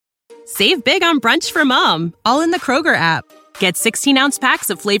Save big on brunch for mom, all in the Kroger app. Get 16-ounce packs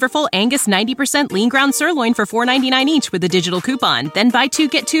of flavorful Angus 90% lean ground sirloin for $4.99 each with a digital coupon. Then buy 2,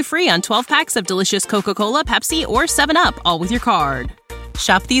 get 2 free on 12 packs of delicious Coca-Cola, Pepsi, or 7-Up, all with your card.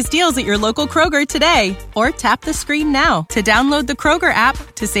 Shop these deals at your local Kroger today, or tap the screen now to download the Kroger app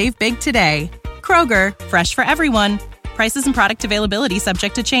to save big today. Kroger, fresh for everyone. Prices and product availability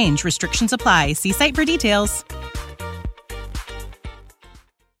subject to change. Restrictions apply. See site for details.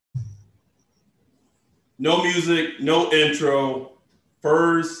 No music, no intro.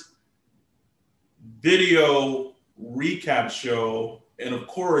 First video recap show. And of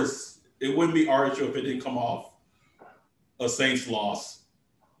course, it wouldn't be our show if it didn't come off a Saints loss.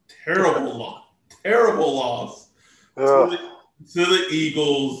 Terrible loss. Terrible loss to the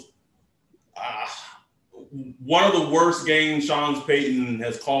Eagles. One of the worst games Sean Payton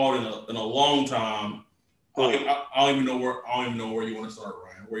has called in a long time. I don't even know where you want to start,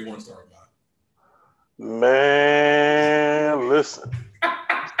 Ryan. Where you want to start, man? Man, listen.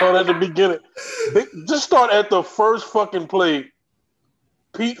 Start at the beginning. Just start at the first fucking play.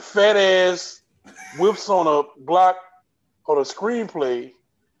 Pete fat ass whips on a block on a screenplay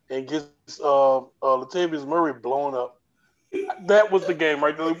and gets Latavius Murray blown up. That was the game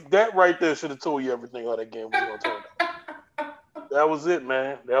right there. That right there should have told you everything how that game was going to turn out. That was it,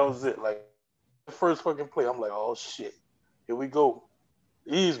 man. That was it. Like, the first fucking play, I'm like, oh, shit. Here we go.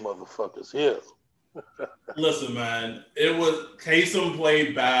 These motherfuckers here. Listen, man, it was Taysom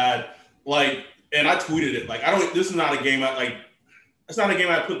played bad. Like, and I tweeted it. Like, this is not a game it's not a game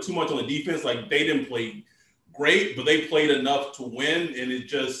I put too much on the defense. Like, they didn't play great, but they played enough to win. And it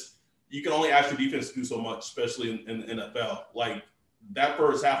just, you can only ask your defense to do so much, especially in the NFL. Like, that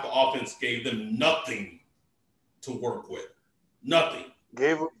first half, the offense gave them nothing to work with. Nothing.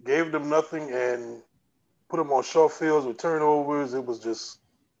 Gave them nothing and put them on short fields with turnovers. It was just,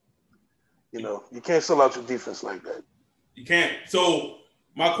 you can't sell out your defense like that. You can't. So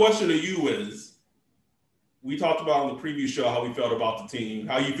my question to you is, we talked about on the preview show how we felt about the team.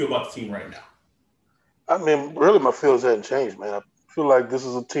 How you feel about the team right now? I mean, really, my feelings hadn't changed, man. I feel like this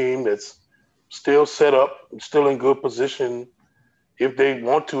is a team that's still set up, still in good position. If they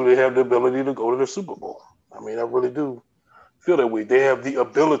want to, they have the ability to go to the Super Bowl. I mean, I really do feel that way. They have the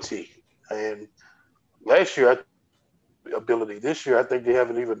ability. And last year, this year, I think they have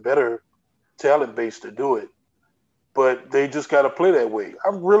an even better talent base to do it. But they just got to play that way.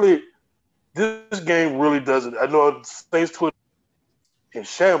 This game really doesn't. I know Saints Twitter in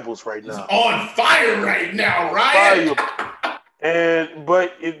shambles right now. It's on fire right now, Ryan.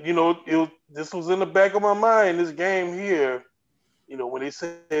 But this was in the back of my mind. This game here, when they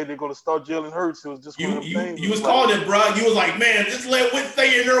said they're going to start Jalen Hurts, it was just one of the things. You was calling it, bro. You was like, man, just let Witt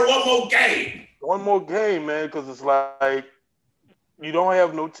stay in there one more game. One more game, man, because it's like you don't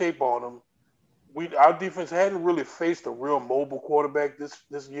have no tape on them. Our defense hadn't really faced a real mobile quarterback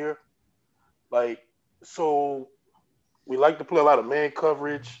this year. So we like to play a lot of man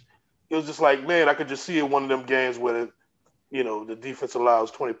coverage. It was just like, man, I could just see it one of them games where the defense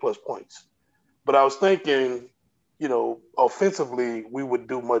allows 20-plus points. But I was thinking, offensively, we would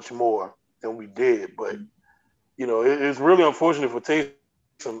do much more than we did. But, it's really unfortunate for Taysom,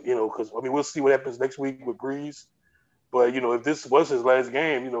 because, we'll see what happens next week with Breeze. But, if this was his last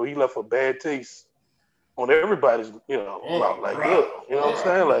game, he left a bad taste on everybody's, mouth. You know what I'm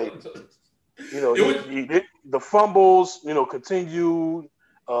saying? Like, the fumbles, continued.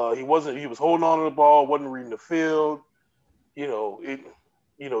 He was holding on to the ball, wasn't reading the field.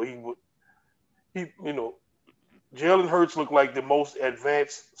 Jalen Hurts looked like the most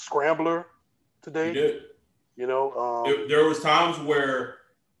advanced scrambler today. He did. There was times where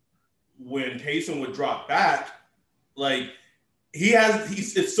when Taysom would drop back, like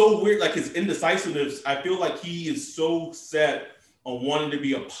it's so weird, like his indecisiveness. I feel like he is so set on wanting to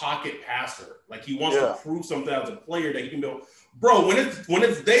be a pocket passer. Like he wants to prove something as a player that he can go, bro, when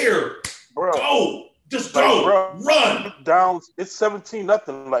it's there, bro, go. Just go, run. Downs, it's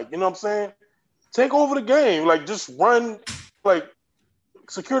 17-0. Like, you know what I'm saying? Take over the game. Like, just run, like,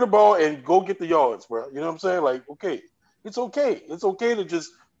 secure the ball and go get the yards, bro. You know what I'm saying? Like, okay. It's okay. It's okay to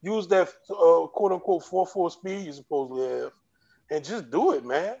just use that quote-unquote 4.4 speed you supposedly have and just do it,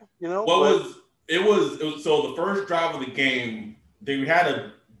 man. It was so the first drive of the game, they had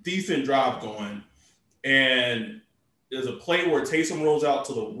a decent drive going, and there's a play where Taysom rolls out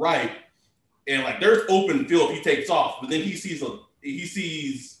to the right, and like there's open field, he takes off, but then he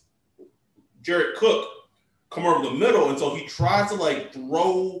sees Jared Cook come over the middle, and so he tries to like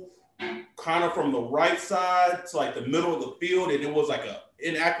throw kind of from the right side to like the middle of the field, and it was like a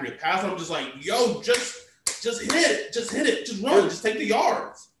inaccurate pass. I'm just like, yo, just hit it, just run, just take the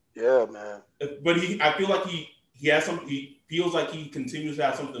yards. Yeah, man. But I feel like he has some. He feels like he continues to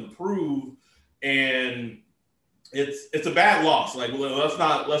have something to prove, and it's a bad loss. Like let's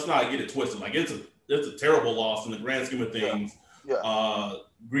not get it twisted. Like it's a terrible loss in the grand scheme of things. Yeah.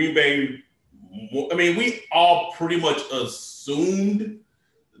 Green Bay. I mean, we all pretty much assumed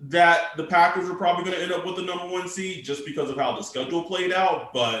that the Packers were probably going to end up with the number 1 seed just because of how the schedule played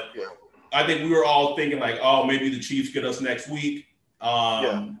out. But I think we were all thinking like, oh, maybe the Chiefs get us next week.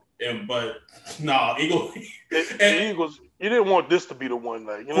 But no, Eagles. The Eagles. You didn't want this to be the one.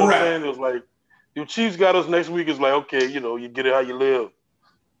 Like you know correct. what I'm saying? It was like the Chiefs got us next week. It's like okay, you get it how you live.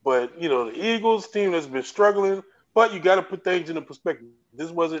 But the Eagles team has been struggling. But you got to put things into perspective.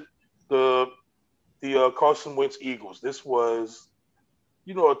 This wasn't the Carson Wentz Eagles. This was,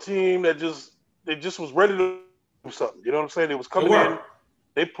 a team that just was ready to do something. You know what I'm saying? They was coming in.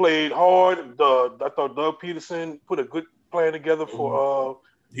 They played hard. I thought Doug Peterson put a good plan together for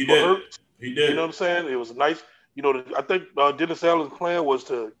he did. Hurts. He did. You know what I'm saying? It was nice. I think Dennis Allen's plan was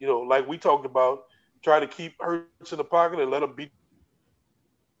to, like we talked about, try to keep Hurts in the pocket and let him beat.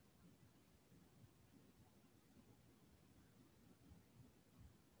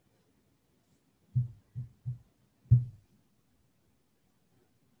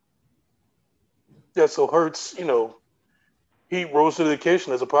 Yeah, so Hurts, he rose to the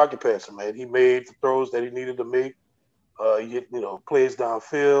occasion as a pocket passer, man. He made the throws that he needed to make. He hit, plays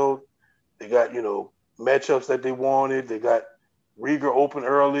downfield. They got, matchups that they wanted. They got Rieger open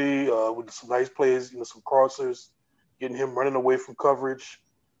early with some nice plays, some crossers, getting him running away from coverage.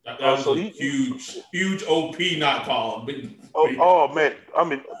 That was a huge OP not call. Oh, man. I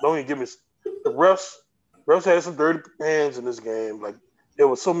mean, don't even give me – the refs had some dirty hands in this game. Like, there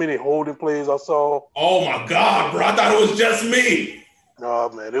were so many holding plays I saw. Oh, my God, bro. I thought it was just me. No,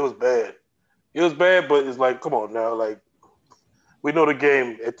 man. It was bad. It was bad, but it's like, come on now. Like, we know the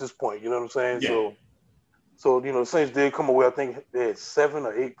game at this point. You know what I'm saying? Yeah. So the Saints did come away. I think they had 7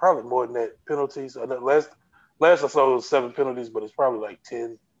 or 8, probably more than that, penalties. Last I saw it was 7 penalties, but it's probably like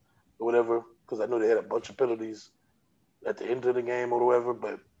 10 or whatever because I know they had a bunch of penalties at the end of the game or whatever.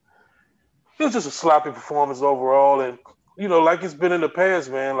 But it was just a sloppy performance overall. And, like it's been in the past,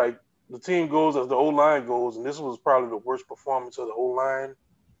 man, like the team goes as the O-line goes, and this was probably the worst performance of the O-line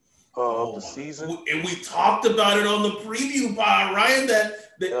of the season. And we talked about it on the preview pod, Ryan,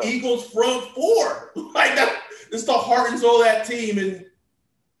 that the Eagles front four, like that, it's the heart and soul of that team, and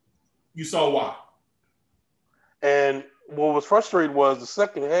you saw why. And what was frustrating was the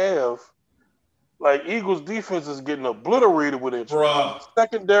second half, like Eagles defense is getting obliterated with it.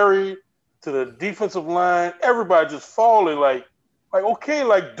 Secondary to the defensive line, everybody just falling like okay,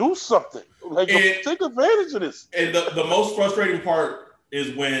 like do something. Like take advantage of this. And the most frustrating part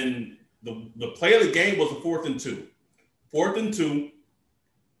is when the play of the game was a 4th and 2. 4th and 2.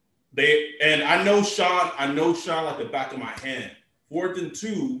 I know Sean like the back of my hand. 4th and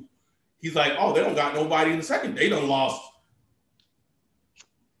 2, he's like, oh, they don't got nobody in the second. They done lost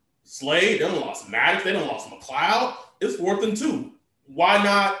Slade, they done lost Maddox, they done lost McLeod. It's 4th and 2. Why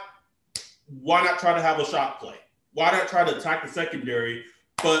not try to have a shot play? Why not try to attack the secondary?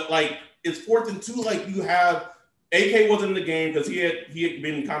 But like it's 4th and 2, like you have AK wasn't in the game because he had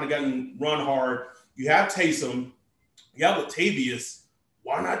been kind of gotten run hard. You have Taysom, you have Latavius.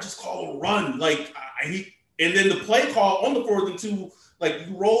 Why not just call a run? Like and then the play call on the 4th and 2, like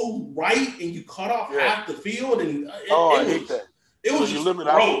you roll right and you cut off half the field, and I hate that. It was just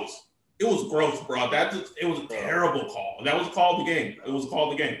gross. It was gross, bro. It was a terrible call. That was a call of the game. It was a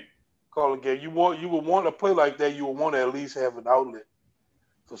call of the game. Call again. You would want to play like that. You would want to at least have an outlet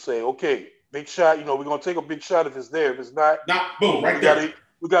to say, okay, big shot. We're gonna take a big shot if it's there. If it's not, boom, right there.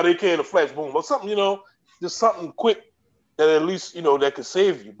 We got AK in the flash, boom, or something. Just something quick that at least that could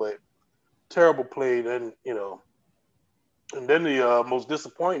save you. But terrible play. Then and then the most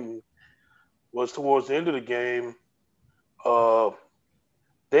disappointing was towards the end of the game.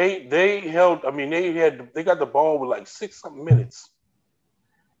 They held. I mean, they got the ball with like 6-something minutes.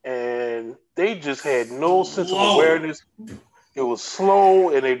 And they just had no sense of awareness. It was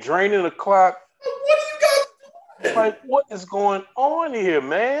slow, and they draining the clock. What are you guys doing? Like, what is going on here,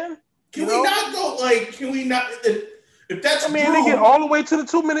 man? Can we not go? Like, can we not? If that's they get all the way to the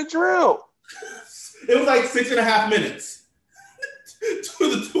 2-minute drill. It was like 6.5 minutes to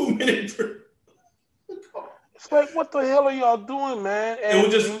the 2-minute drill. It's like, what the hell are y'all doing, man?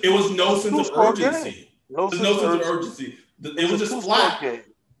 And it was no sense of urgency. No sense of urgency. It was just flat. Game.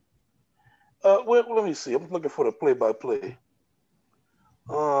 Let me see. I'm looking for the play-by-play.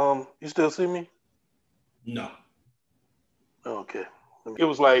 You still see me? No. Okay. It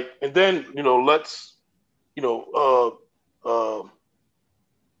was like, and then Lutz,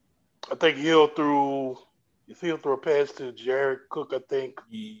 I think Hill threw a pass to Jared Cook, I think.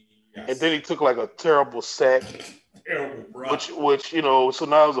 Yes. And then he took like a terrible sack. Terrible, bro. Which so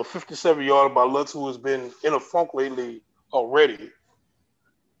now it's a 57-yarder by Lutz, who has been in a funk lately already.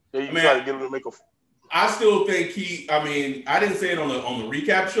 Then you try to get him to make a. I still think I didn't say it on the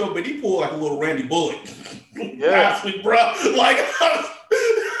recap show, but he pulled like a little Randy Bullock last week, bro. Like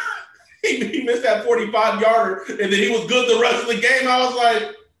he missed that 45-yarder, and then he was good the rest of the game. I was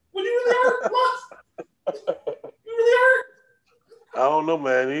like, "Were you really hurt, Lutz? You really hurt?" I don't know,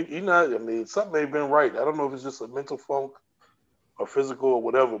 man. He not. I mean, something ain't been right. I don't know if it's just a mental funk or physical or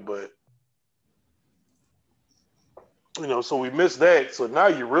whatever, but so we missed that. So now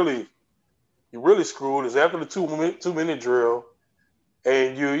you're really screwed. It's after the 2-minute drill,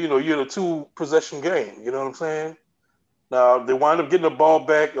 and you're in a 2-possession game. You know what I'm saying? Now they wind up getting the ball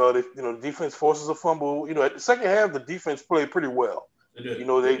back. The defense forces a fumble. At the second half, the defense played pretty well. They did.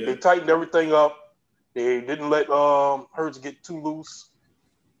 They tightened everything up. They didn't let Hurts get too loose.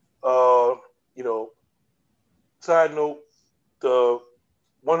 Side note, the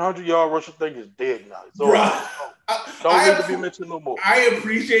 100-yard rusher thing is dead now. So don't need to be mentioned no more. I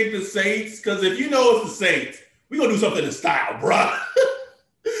appreciate the Saints because if you know it's the Saints, we're going to do something in style, bro.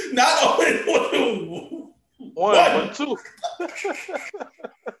 Not only one, but two.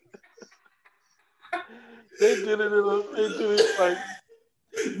 They did it like.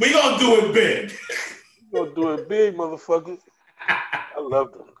 We gonna do it big. Gonna do it big, motherfucker. I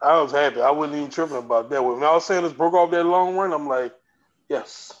loved them. I was happy. I wasn't even tripping about that. When Miles Sanders broke off that long run, I'm like,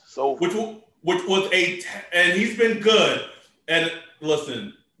 yes. So which was and he's been good. And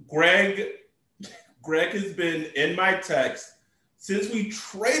listen, Greg has been in my text since we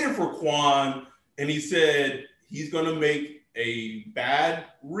traded for Quan, and he said he's gonna make a bad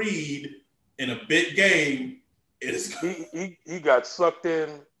read in a big game. He got sucked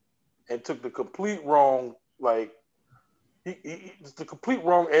in and took the complete wrong, the complete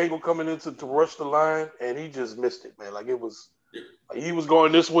wrong angle coming into to rush the line, and he just missed it, man. Like it was, he was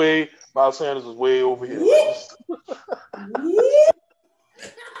going this way, Miles Sanders was way over here.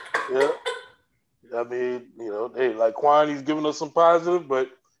 Yeah, I mean, hey, like Quan, he's giving us some positive, but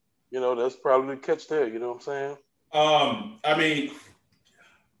that's probably the catch there. You know what I'm saying? I mean.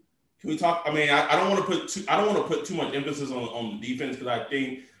 Can we talk? I mean, I don't want to put too much emphasis on the defense because I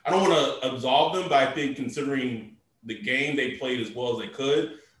don't want to absolve them, but I think considering the game they played as well as they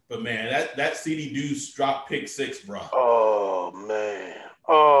could. But man, that CD Deuce dropped pick 6, bro. Oh man,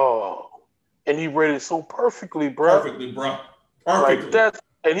 and he read it so perfectly, bro. Perfectly. Like that,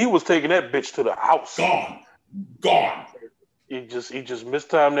 and he was taking that bitch to the house. Gone. He just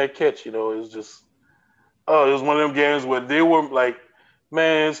mistimed that catch. It was just, it was one of them games where they were like.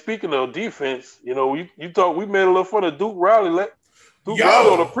 Man, speaking of defense, you thought we made a little fun of Duke Riley. Riley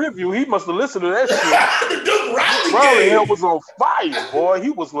on the preview, he must have listened to that shit. Duke Riley was on fire, boy. He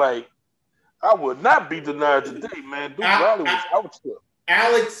was like, I would not be denied today, man. Duke Riley was out there.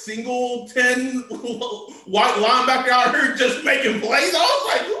 Alex Singleton, white linebacker out here just making plays. I was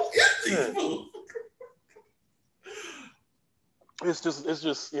like, who is these fools? It's just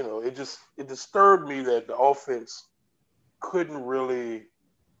it disturbed me that the offense couldn't really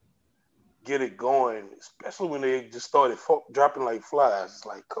get it going, especially when they just started dropping like flies. It's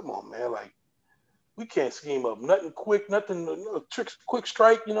like, come on, man. Like, we can't scheme up nothing quick, tricks, quick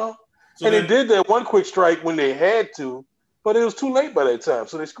strike, So they did that one quick strike when they had to, but it was too late by that time,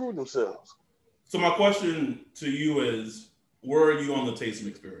 so they screwed themselves. So my question to you is, where are you on the Taysom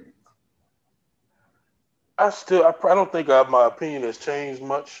experience? I don't think my opinion has changed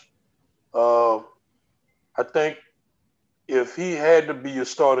much. I think if he had to be your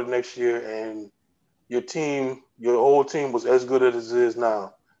starter next year and your whole team was as good as it is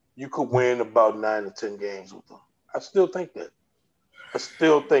now, you could win about 9 to 10 games with him. I still think that.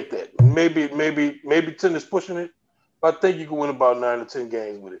 Maybe 10 is pushing it, but I think you can win about 9 to 10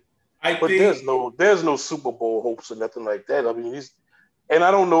 games with it. There's no Super Bowl hopes or nothing like that. I mean,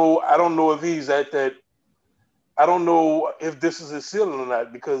 I don't know if he's at that. I don't know if this is his ceiling or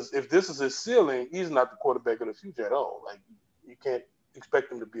not, because if this is his ceiling, he's not the quarterback of the future at all. Like, you can't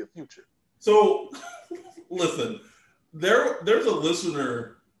expect him to be a future. So, listen, there's a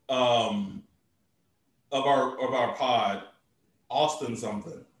listener of our pod, Austin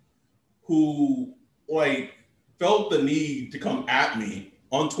something, who felt the need to come at me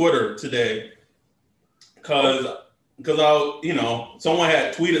on Twitter today because someone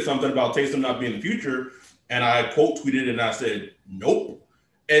had tweeted something about Taysom not being the future. And I quote tweeted and I said, nope.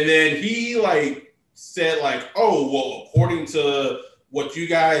 And then he said oh, well, according to what you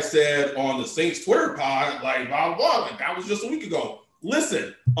guys said on the Saints Twitter pod, blah, blah, blah, that was just a week ago.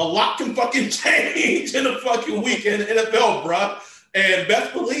 listen, a lot can fucking change in a fucking week in the NFL, bruh. And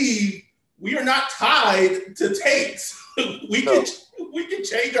best believe we are not tied to takes. we can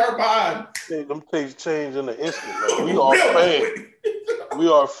change our mind. Them takes change in an instant. Like, we are fans. We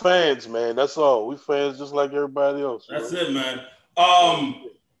are fans, man. That's all. We fans just like everybody else. That's it, man.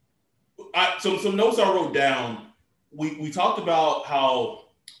 Some notes I wrote down. We talked about how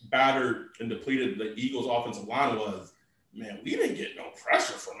battered and depleted the Eagles' offensive line was. Man, we didn't get no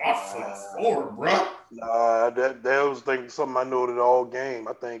pressure from our front four, bro. Nah, that was something I noted all game.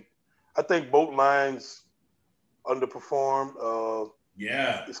 I think both lines underperformed.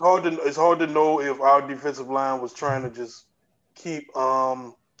 Yeah, it's hard to know if our defensive line was trying to just keep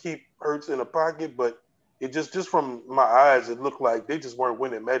Hurts in the pocket, but it just from my eyes, it looked like they just weren't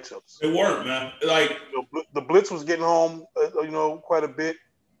winning matchups. They weren't, man. Like the blitz was getting home, quite a bit,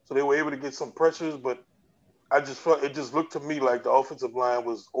 so they were able to get some pressures, but I just felt it just looked to me like the offensive line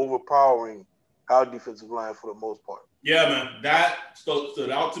was overpowering our defensive line for the most part. Yeah, man. That stood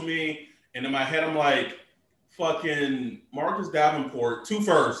out to me. And in my head, I'm like, fucking Marcus Davenport, 2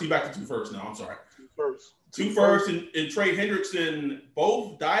 firsts. He back to 2 firsts now. I'm sorry. 2 firsts and Trey Hendrickson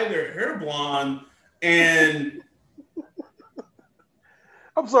both dyed their hair blonde. And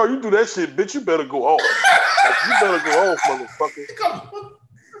I'm sorry, you do that shit, bitch. You better go off. You better go off, motherfucker. Come on.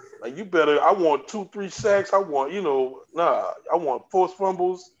 Like, you better, I want 2-3 sacks. I want, I want forced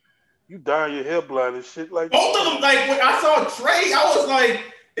fumbles. You dyeing your hair blind and shit like both of them. Like, when I saw Trey, I was like,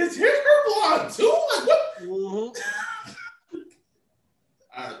 is his hair blonde too? Like, what? Mm-hmm.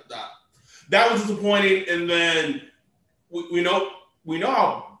 That was disappointing. And then we know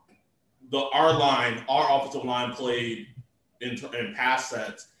how our offensive line played in pass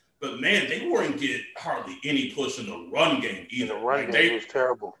sets. But, man, they weren't getting hardly any push in the run game either. The run game was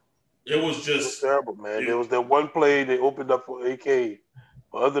terrible. It was terrible, man. There was that one play they opened up for AK.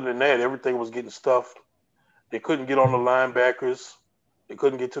 But other than that, everything was getting stuffed. They couldn't get on the linebackers. They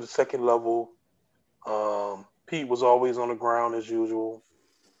couldn't get to the second level. Pete was always on the ground as usual.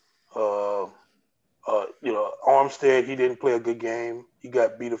 Armstead, he didn't play a good game. He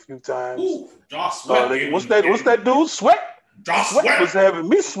got beat a few times. Ooh, Josh Sweat. What's that dude? Sweat? Josh Sweat was having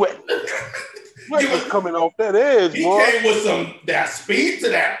me sweating. Sweat was coming off that edge, he boy. He came with that speed to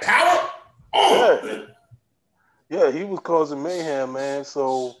that power. Oh, yeah, he was causing mayhem, man.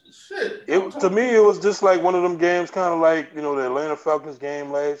 So shit. To me, it was just like one of them games, kind of like, the Atlanta Falcons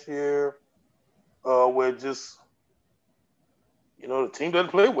game last year, where just, the team doesn't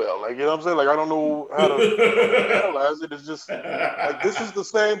play well. Like, you know what I'm saying? Like, I don't know how to analyze it. It's just like, this is the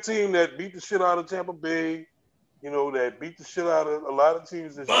same team that beat the shit out of Tampa Bay, that beat the shit out of a lot of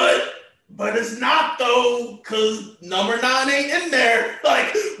teams this year. But it's not, though, because number 9 ain't in there.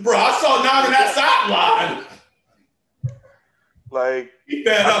 Like, bro, I saw 9 on that sideline. Like,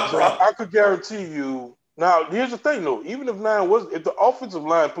 bro. I could guarantee you. Now, here's the thing, though. Even if the offensive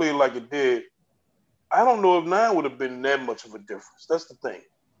line played like it did, I don't know if 9 would have been that much of a difference. That's the thing.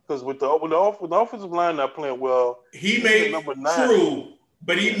 Because with the offensive line not playing well, he made number 9. True,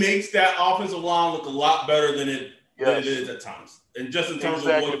 but he makes that offensive line look a lot better than it is at times. And just in terms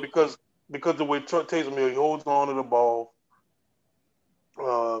of what, because the way Taysom Hill, he holds on to the ball.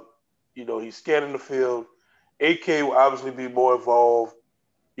 He's scanning the field. AK will obviously be more involved.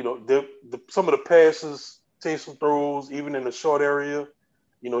 Some of the passes Taysom throws, even in the short area,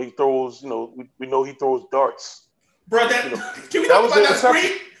 he throws. We know he throws darts. Bro, can we talk about that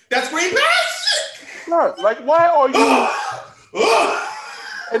screen? That screen pass? Sure. Like, why are you?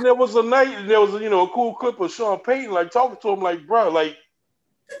 And there was a cool clip of Sean Payton like talking to him like, bro, like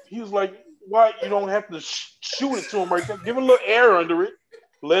he was like, why you don't have to shoot it to him right there? Give him a little air under it.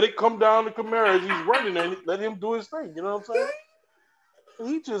 Let it come down to Kamara as he's running and let him do his thing. You know what I'm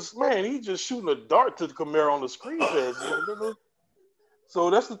saying? He just shooting a dart to Kamara on the screen pass. So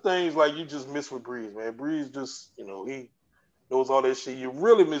that's the things like you just miss with Breeze, man. Breeze just, he knows all that shit. You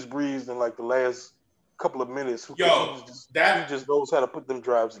really miss Breeze in like the last couple of minutes. He just knows how to put them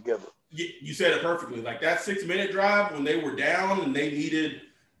drives together. You said it perfectly. Like that 6-minute drive when they were down and they needed,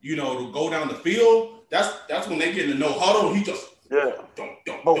 to go down the field. That's when they get in the no huddle. He just boom.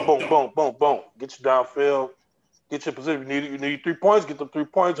 Get you downfield. Get your position. You need 3 points. Get the 3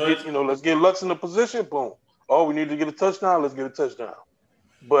 points. Let's get Lutz in the position. Boom. Oh, we need to get a touchdown. Let's get a touchdown.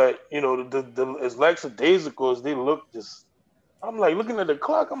 But as lackadaisical as they look, just I'm like looking at the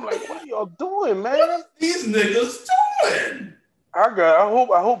clock. I'm like, what are y'all doing, man? What are these niggas doing? I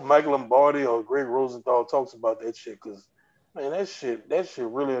hope Mike Lombardi or Greg Rosenthal talks about that shit because, man, that shit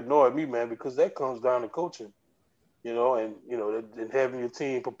really annoyed me, man, because that comes down to coaching, and having your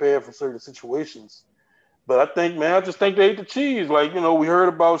team prepared for certain situations. But I just think they ate the cheese. Like, we heard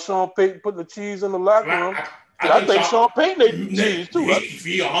about Sean Payton putting the cheese in the locker room. I think Sean Payton ate the cheese too.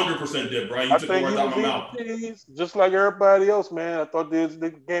 He 100% did, bro. You took the words out of my mouth. Cheese, just like everybody else, man. I thought they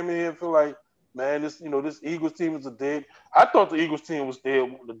came in here and feel like, man, this Eagles team is a dead. I thought the Eagles team was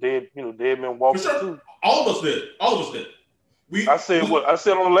dead. The dead man walking too. All of us did. I said on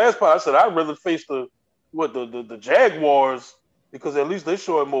the last part. I said I'd rather face the Jaguars because at least they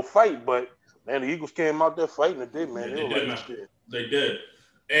showed more fight. But man, the Eagles came out there fighting. They did, man. They did.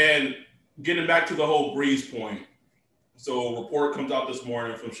 And getting back to the whole Breeze point. So a report comes out this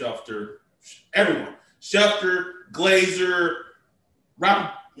morning from Schefter. Everyone. Schefter, Glazer,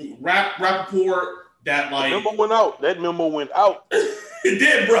 Rappaport, that like... That memo went out. It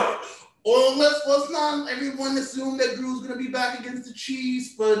did, bro. Well, let's not everyone assume that Drew's going to be back against the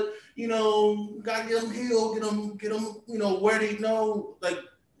Chiefs, but, got to get him healed, get him, where they know, like,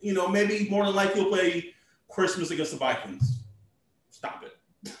 maybe more than likely he'll play Christmas against the Vikings. Stop it.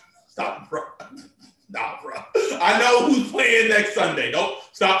 Stop it, bro. Nah, bro. I know who's playing next Sunday. Don't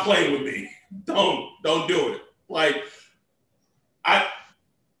stop playing with me. Don't do it. Like,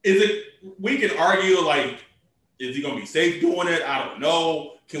 we can argue, like, is he going to be safe doing it? I don't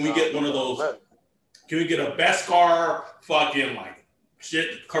know. Can we get one of those? Can we get a Beskar fucking, like,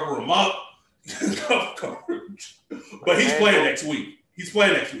 shit to cover him up? But he's playing next week.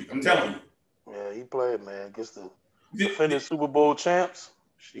 I'm telling you. Yeah, he played, man. Against the defending Super Bowl champs.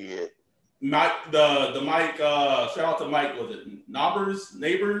 Shit. Mike, the Mike, shout out to Mike, was it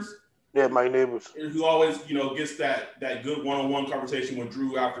Neighbors? Yeah, Mike Neighbors. Who always, gets that good one-on-one conversation with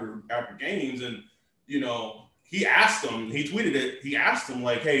Drew after games. And, he asked him, he tweeted it, he asked him,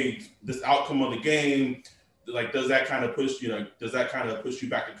 like, hey, this outcome of the game, like, does that kind of push you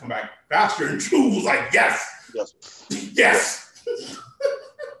back to come back faster? And Drew was like, yes.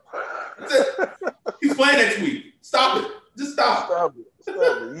 He's playing next week. Stop it. Just stop it.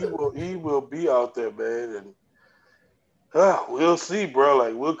 He will be out there, man, and we'll see, bro.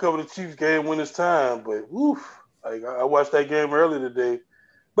 Like, we'll cover the Chiefs game when it's time, but like, I watched that game earlier today,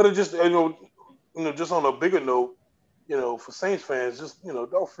 but it just just on a bigger note, for Saints fans, just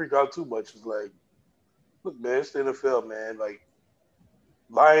don't freak out too much. It's like, look, man, it's the NFL, man. Like,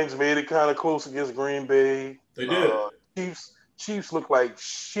 Lions made it kind of close against Green Bay. They did. Chiefs look like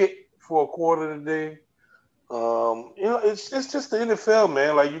shit for a quarter today. It's just the NFL,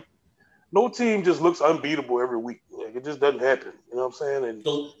 man. Like, no team just looks unbeatable every week. Like, it just doesn't happen. You know what I'm saying? And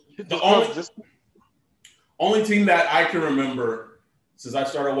the only team that I can remember since I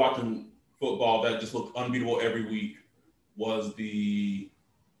started watching football that just looked unbeatable every week was the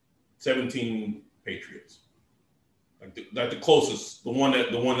 17 Patriots. Like the closest, the one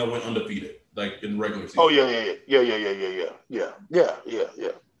that went undefeated, like in regular season. Oh yeah.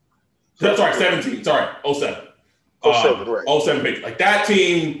 That's right, 17. Sorry, 07. 07, right. 07 Patriots. Like that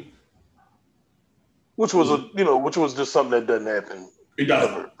team. Which was just something that doesn't happen. It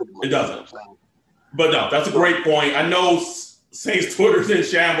doesn't. But no, that's a great point. I know Saints Twitter's in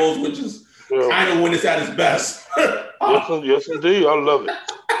shambles, which is kind of when it's at its best. Yes, indeed. I love it.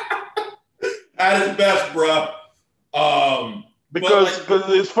 At its best, bro. Because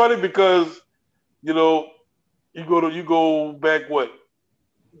it's funny because you go back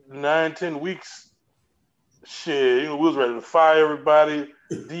 9-10 weeks. Shit, we was ready to fire everybody.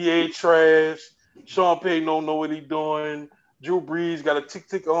 DA trash. Sean Payton don't know what he's doing. Drew Brees got a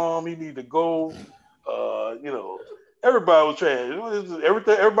tick arm. He need to go. Everybody was trash.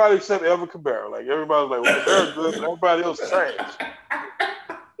 Everything. Everybody except Alvin Kamara. Like, everybody was like, well, Kamara's good, but everybody else trash.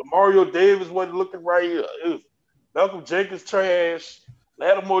 Mario Davis wasn't looking right. Malcolm Jenkins trash.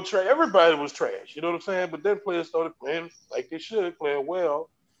 Lattimore trash. Everybody was trash. You know what I'm saying? But then players started playing like they should, playing well.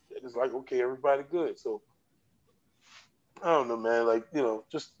 It's like, okay, everybody good. So I don't know, man. Like, don't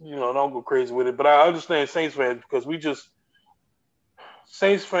go crazy with it. But I understand Saints fans because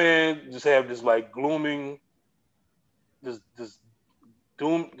Saints fans just have this like glooming, this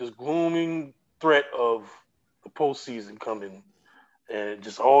glooming threat of the postseason coming, and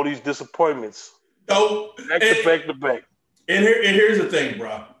just all these disappointments. Back to back. And here's the thing,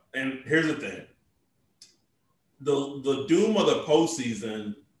 bro. And here's the thing. The doom of the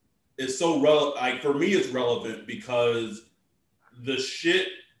postseason is so relevant. Like, for me, it's relevant because the shit,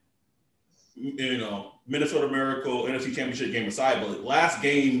 Minnesota Miracle NFC Championship game aside, but last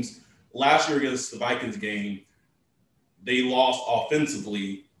year against the Vikings game, they lost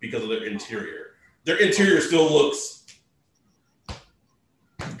offensively because of their interior. Their interior still looks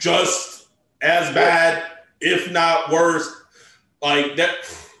just as bad, if not worse. Like that,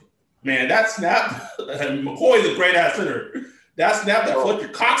 man, that snap, McCoy's a great ass center. That snap that flipped your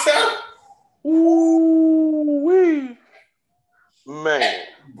cocks out. Ooh. Wee. Man,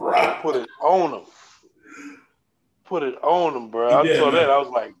 Bruh. put it on them. Put it on them, bro. I saw that. I was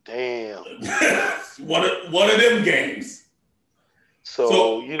like, damn. one of them games.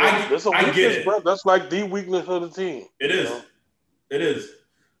 So you know, there's a weakness, bro. That's like the weakness of the team. It is. Know? It is.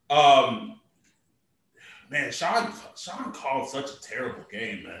 Man, Sean called such a terrible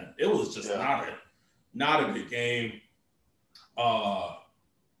game, man. It was just not a good game. But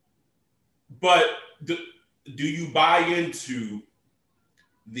do you buy into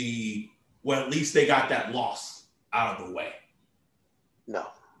at least they got that loss out of the way? No.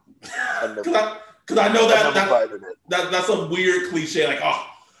 Because I know that's a weird cliche, like, oh,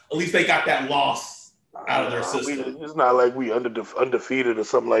 at least they got that loss out of their system. It's not like we undefeated or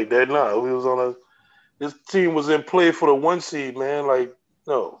something like that. No, we was this team was in play for the 1 seed, man. Like,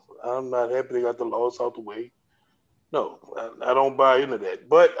 no, I'm not happy they got the loss out the way. No, I don't buy into that.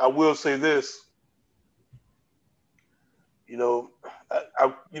 But I will say this. You know,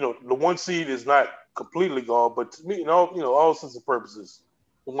 the 1 seed is not completely gone, but to me, all sense and purposes,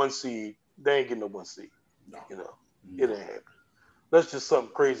 the 1 seed, they ain't getting no 1 seed. No. You know, it ain't happening. That's just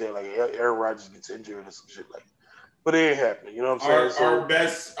something crazy, like Aaron Rodgers gets injured or some shit like that. But it ain't happening. You know what I'm saying?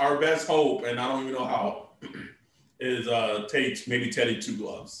 Our best hope, and I don't even know how, is maybe Teddy 2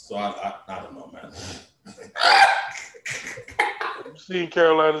 gloves. So I don't know, man. You seen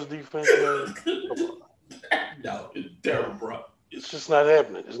Carolina's defense, man? Come on. No, it's terrible, bro. It's just not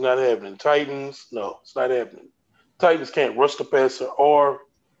happening. It's not happening. Titans, no, it's not happening. Titans can't rush the passer or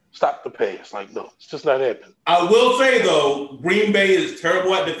stop the pass. Like, no, it's just not happening. I will say, though, Green Bay is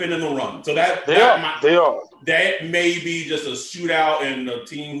terrible at defending the run. So they are. That may be just a shootout, and the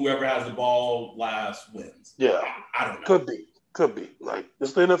team, whoever has the ball last wins. Yeah. I don't know. Could be. Like,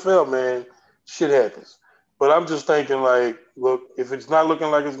 it's the NFL, man. Shit happens. But I'm just thinking, like, look, if it's not looking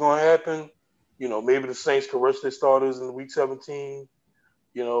like it's going to happen, you know, maybe the Saints can rush their starters in week 17.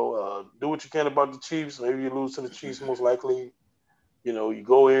 You know, do what you can about the Chiefs. Maybe you lose to the Chiefs most likely. You know, you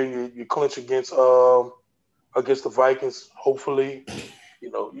go in, you clinch against the Vikings, hopefully.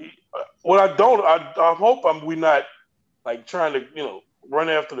 You know, I hope we're not, like, trying to, you know, run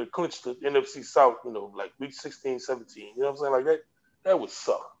after the clinch the NFC South, you know, like week 16, 17. You know what I'm saying? Like, that would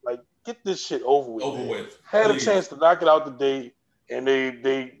suck. Like, get this shit over with. Had a chance to knock it out today, and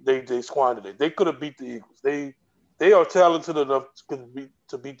they squandered it. They could have beat the Eagles. They are talented enough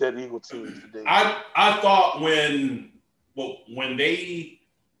to beat that Eagle team today. I thought when they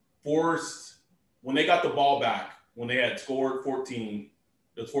got the ball back, when they had scored 14,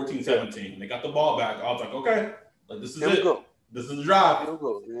 it was 14-17. They got the ball back. I was like, okay, like, this is it. Go. This is the drive. Here we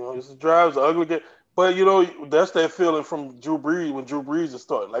go. You know, this is the drive. It's an ugly game. But, you know, that's that feeling from Drew Brees when Drew Brees is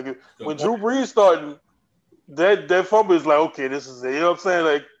starting. Like, when Drew Brees starting, that fumble is like, okay, this is it. You know what I'm saying?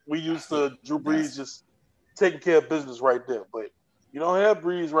 Like, we used to Drew Brees just taking care of business right there. But you don't have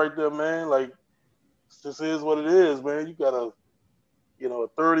Brees right there, man. Like, it just is what it is, man. You got a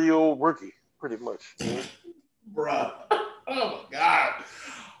 30-year-old rookie, pretty much. Bruh. Oh, my God.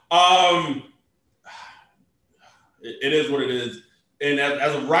 It is what it is. And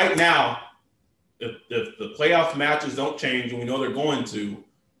as of right now, if the playoff matches don't change, and we know they're going to,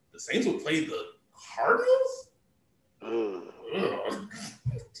 the Saints will play the Cardinals? I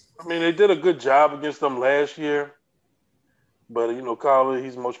mean, they did a good job against them last year. But, you know, Kyler,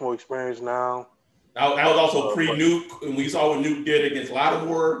 he's much more experienced now. That was also pre-Nuke, and we saw what Nuke did against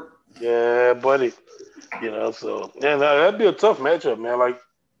Lattimore. Yeah, buddy. You know, so, yeah, that'd be a tough matchup, man. Like,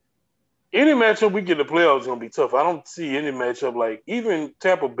 any matchup we get in the playoffs is going to be tough. I don't see any matchup, like, even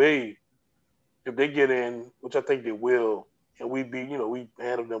Tampa Bay, if they get in, which I think they will, and we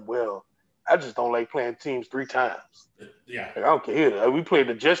handle them well, I just don't like playing teams 3 times. Yeah. Like, I don't care. Like, we played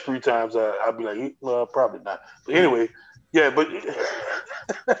the Jets 3 times, I'd be like, well, probably not. But anyway, yeah, but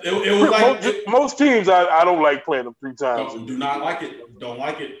it was like most teams I don't like playing them 3 times. Do not like it. Don't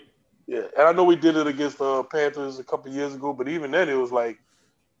like it. Yeah, and I know we did it against the Panthers a couple of years ago, but even then it was like,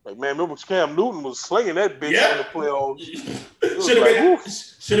 man, remember Cam Newton was slinging that bitch in the playoffs.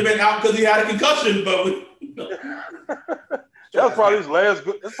 Should have been out because he had a concussion, but that's probably his last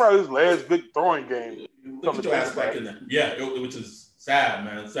good throwing game. Put your ass back in there. Yeah, which is sad,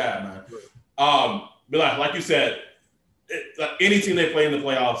 man. Sad, man. But like you said, any team they play in the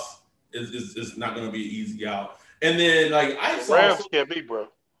playoffs is not going to be easy out. And then Rams can't be, bro.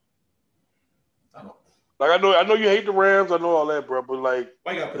 I know you hate the Rams. I know all that, bro. But like,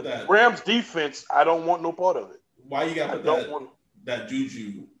 why you gotta put that Rams defense? I don't want no part of it. Why you gotta put that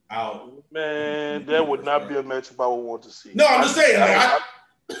Juju out? Man, that would not be a matchup I would want to see. No, I'm just saying.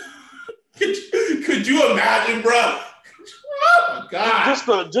 Could you imagine, bro? Oh my God. Just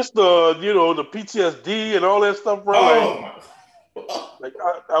the the PTSD and all that stuff, bro. Oh like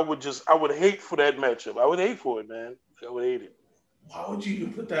I would hate for that matchup. I would hate for it, man. I would hate it. Why would you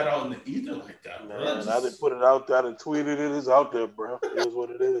even put that out in the ether like that, bro? Man, I didn't put it out there. I didn't tweet it. It is out there, bro. It is what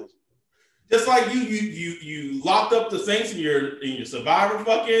it is. Just like you locked up the Saints in your Survivor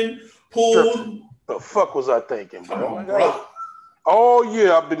fucking pool. The fuck was I thinking, bro? Come on, bro. All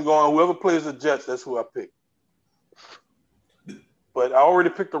year I've been going, whoever plays the Jets, that's who I pick. But I already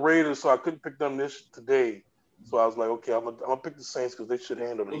picked the Raiders, so I couldn't pick them today. So I was like, okay, I'm gonna pick the Saints because they should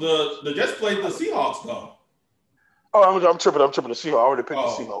handle it. The Jets played the Seahawks, though. Oh, I'm tripping. I'm tripping the Seahawks. I already picked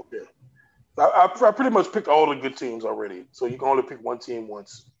the Seahawks. Yeah. I pretty much picked all the good teams already. So you can only pick one team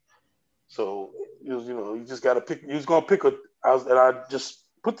once. So you just got to pick. You're gonna pick and I just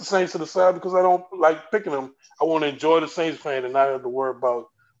put the Saints to the side because I don't like picking them. I want to enjoy the Saints playing and not have to worry about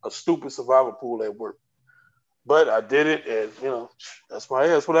a stupid survivor pool at work. But I did it, and that's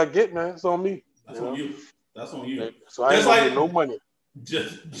what I get, man. It's on me. That's on you. That's on you. So I ain't gonna get no money.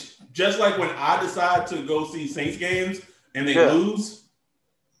 Just like when I decide to go see Saints games and they lose.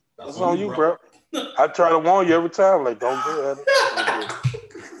 That's on you, bro. I try to warn you every time, like, don't do that.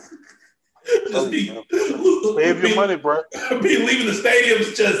 Just save your money, bro. Be leaving the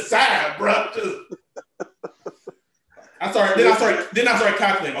stadiums just sad, bro. Then I started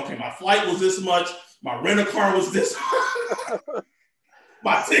calculating. Okay, my flight was this much. My rental car was this.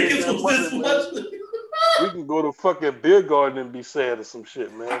 My tickets was this much. We can go to fucking beer garden and be sad or some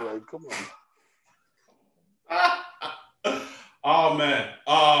shit, man. Like, come on. Oh man.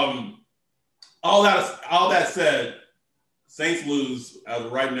 All that said, Saints lose. As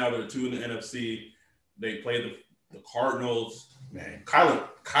of right now, they're 2 in the NFC. They play the Cardinals. Man,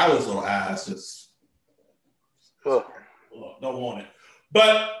 Kyler's little ass just don't want it.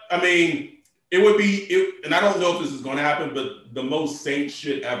 But I mean, it would be and I don't know if this is going to happen, but the most Saints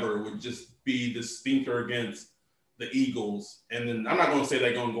shit ever would just be the stinker against the Eagles. And then I'm not going to say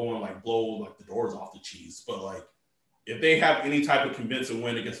they're going to go and like blow like the doors off the Chiefs, but like if they have any type of convincing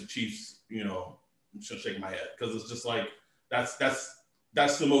win against the Chiefs, I'm just gonna shake my head because it's just like that's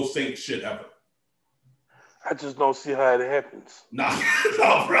the most Saints shit ever. I just don't see how it happens. No,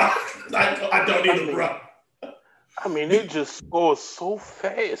 bro. I don't either, bro. I mean, they just score so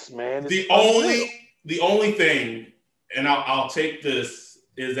fast, man. The only thing, and I'll take this,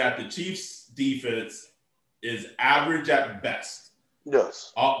 is that the Chiefs' defense is average at best.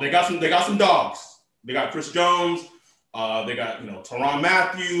 Yes. They got some dogs. They got Chris Jones. They got Tyrann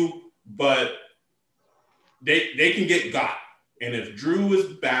Mathieu, but they can get got. And if Drew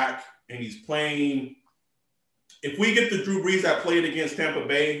is back and he's playing, if we get the Drew Brees that played against Tampa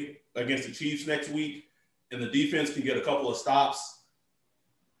Bay against the Chiefs next week, and the defense can get a couple of stops,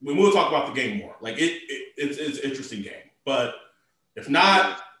 we'll talk about the game more. Like it's an interesting game. But if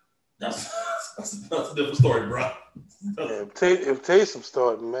not, that's a different story, bro. If Taysom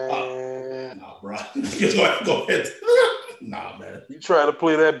started, man. Nah, bro. Go ahead. Nah, man. You try to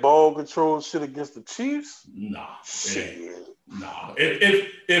play that ball control shit against the Chiefs? Nah. Shit. Nah.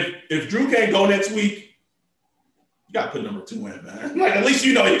 If Drew can't go next week, you gotta put number 2 in, man. Like at least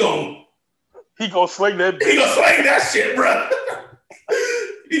he gonna sling that bitch. He gonna sling that shit, bro.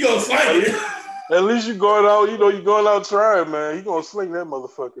 He gonna sling it. At least you're going out, you're going out trying, man. He gonna sling that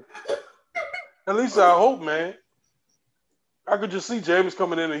motherfucker. At least I hope, man. I could just see James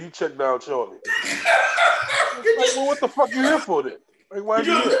coming in and he checked down Charlie. Like, well, what the fuck you here for then? Like, why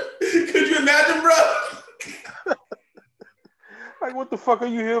you here? Could you imagine, bro? Like, what the fuck are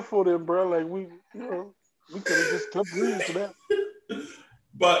you here for then, bro? Like, we could have just kept reading for that.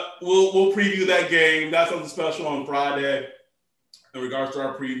 But we'll preview that game. That's something special on Friday in regards to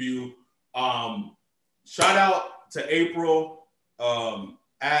our preview. Shout out to April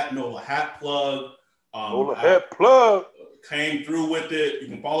at Nola Hat Plug. Nola Hat Plug came through with it. You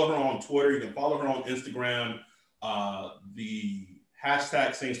can follow her on Twitter. You can follow her on Instagram. The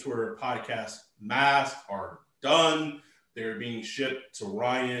hashtag Saints Twitter podcast masks are done. They're being shipped to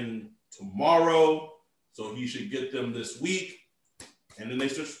Ryan tomorrow, so he should get them this week. And then they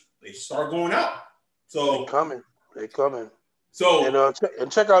start going out. So they coming. So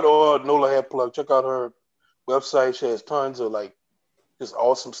and check out Nola Hat Plug. Check out her website. She has tons of just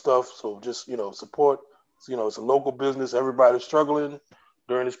awesome stuff. So just support. It's a local business. Everybody's struggling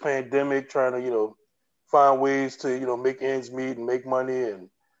during this pandemic, trying to find ways to make ends meet and make money and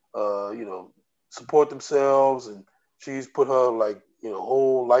support themselves. And she's put her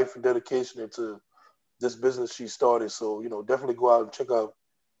whole life and dedication into this business she started. So definitely go out and check out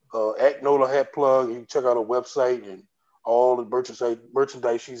at Nola Hat Plug. You can check out her website and all the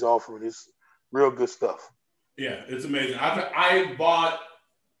merchandise she's offering. It's real good stuff. Yeah, it's amazing. I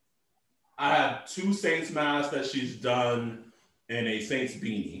have 2 Saints masks that she's done and a Saints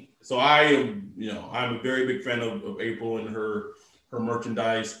beanie. So I'm a very big fan of April and her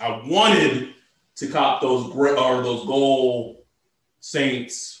merchandise. I wanted to cop those gold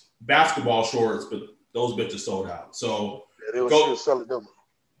Saints basketball shorts, but those bitches sold out. So yeah, they were selling them.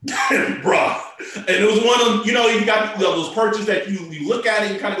 Bruh. And it was one of them, you got those purchases that you look at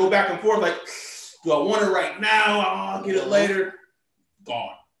it and kind of go back and forth like, do I want it right now? I'll get it later.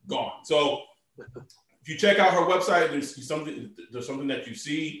 Gone. So if you check out her website, there's something that you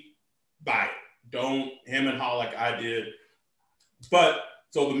see, buy it. Don't hem and haw like I did. But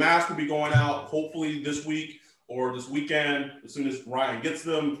so the mask will be going out hopefully this week or this weekend. As soon as Ryan gets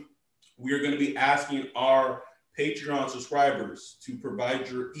them, we are going to be asking our Patreon subscribers to provide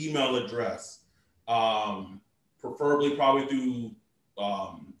your email address, preferably probably through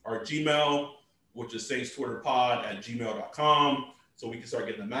our Gmail, which is saintstwitterpod@gmail.com, so we can start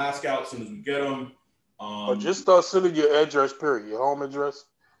getting the mask out as soon as we get them. Or just start sending your address, period, your home address.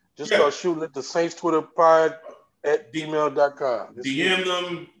 Start shooting at the saintstwitterpod@gmail.com. DM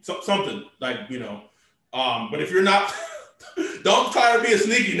them, something like, but if you're not, don't try to be a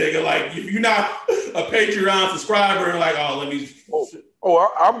sneaky nigga. Like, if you're not a Patreon subscriber and like, let me.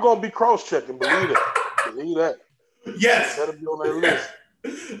 I'm going to be cross-checking. Believe that. Yes. That'll be on that list.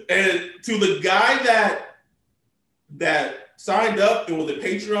 And to the guy that signed up and was a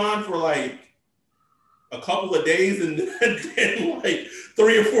Patreon for like a couple of days and then like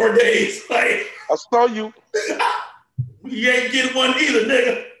 3 or 4 days, like I saw you. You ain't getting one either,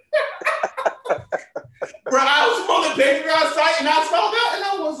 nigga. Bro, I was on the Patreon site and I saw that and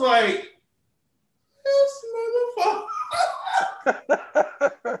I was like, this motherfucker.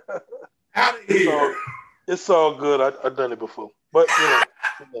 Out of here. It's all good. I've done it before. But,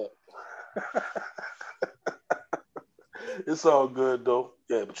 it's all good, though.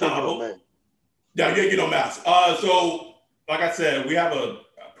 Yeah, but you're no man. Yeah, you get no mask. So, like I said, we have a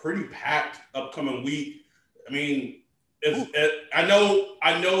pretty packed upcoming week. I mean, I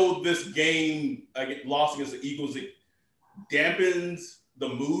know this game, loss against the Eagles, it dampens the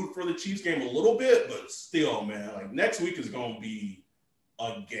mood for the Chiefs game a little bit, but still, man, like next week is going to be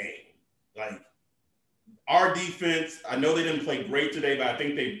a game. Like, our defense, I know they didn't play great today, but I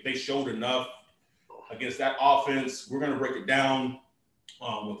think they showed enough against that offense. We're going to break it down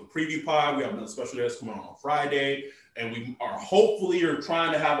with the preview pod. We have another special guest coming on Friday, and we are hopefully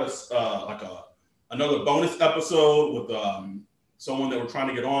trying to have another bonus episode with someone that we're trying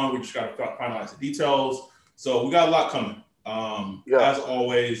to get on. We just got to finalize the details. So we got a lot coming, as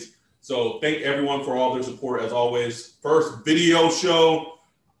always. So thank everyone for all their support, as always. First video show,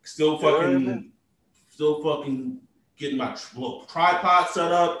 still fucking getting my little tripod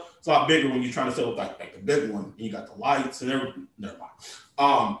set up. It's a lot bigger when you're trying to set up like the big one, and you got the lights and everything. Never mind.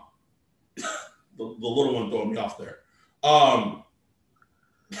 The little one throwing me off there.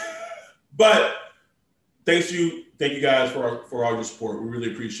 But thank you guys for all your support. We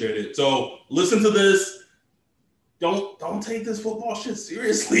really appreciate it. So listen to this. Don't take this football shit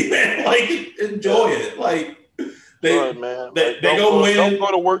seriously, man. Like, enjoy it. Like, they go win. Don't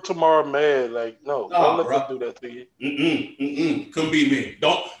go to work tomorrow, man. Like, don't let them do that to you. Couldn't be me.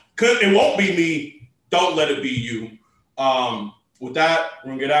 It won't be me. Don't let it be you. With that,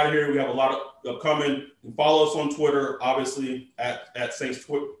 we're gonna get out of here. We have a lot of upcoming. You can follow us on Twitter, obviously at Saints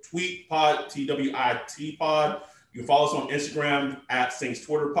Tweet Pod, TWIT Pod. You can follow us on Instagram at Saints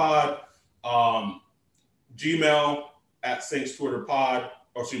Twitter Pod. Gmail at Saints Twitter Pod,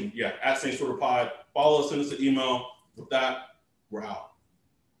 at Saints Twitter Pod. Follow us, send us an email. With that, we're out.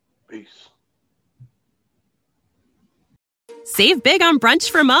 Peace. Save big on brunch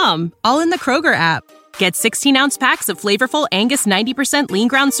for mom, all in the Kroger app. Get 16-ounce packs of flavorful Angus 90% lean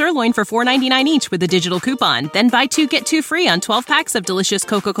ground sirloin for $4.99 each with a digital coupon. Then buy 2, get 2 free on 12 packs of delicious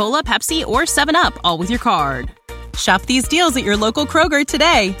Coca-Cola, Pepsi, or 7-Up, all with your card. Shop these deals at your local Kroger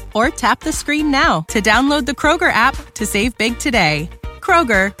today, or tap the screen now to download the Kroger app to save big today.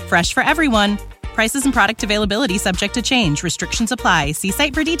 Kroger, fresh for everyone. Prices and product availability subject to change. Restrictions apply. See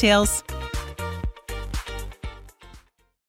site for details.